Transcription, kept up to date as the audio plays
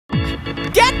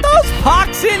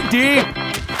Hawks in deep.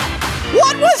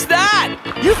 What was that?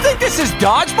 You think this is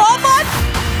dodgeball, bud?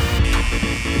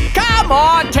 Come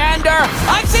on, Tender.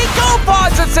 I've seen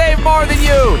coupons that save more than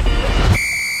you.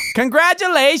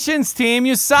 Congratulations, team.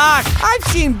 You suck. I've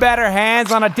seen better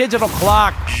hands on a digital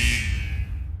clock.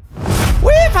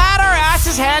 We've had our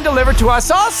asses hand-delivered to us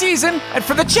all season, and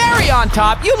for the cherry on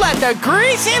top, you let the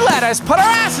greasy lettuce put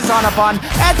our asses on a bun,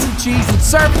 add some cheese, and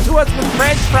serve it to us with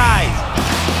French fries.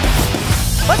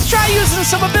 Let's try using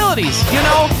some abilities. You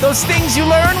know, those things you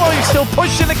learn while you're still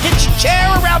pushing the kitchen chair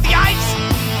around the ice?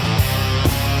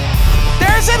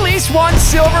 There's at least one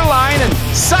silver line, and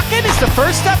sucking is the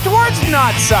first step towards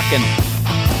not sucking.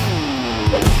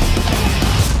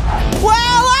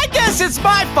 Well, I guess it's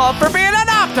my fault for being an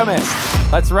optimist.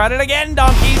 Let's run it again,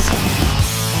 donkeys.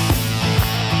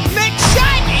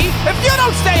 McShaggy, if you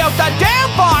don't stay out the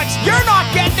damn box, you're not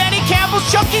getting any Campbell's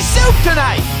Chunky Soup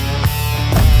tonight.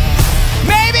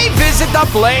 Maybe visit the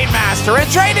Blade Master and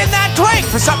trade in that twig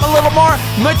for something a little more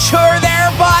mature there,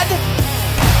 bud.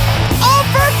 Oh,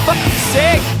 for fuck's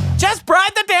sake, just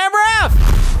bribe the damn ref.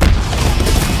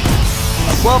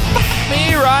 Well, fuck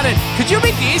me running. Could you be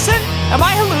decent? Am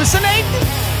I hallucinating?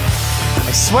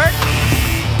 I swear.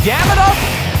 Damn it all.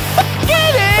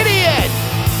 Fucking idiot.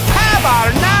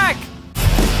 Tabarnak.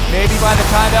 Maybe by the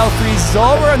time L3's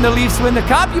over and the Leafs win the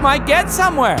cup, you might get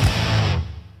somewhere.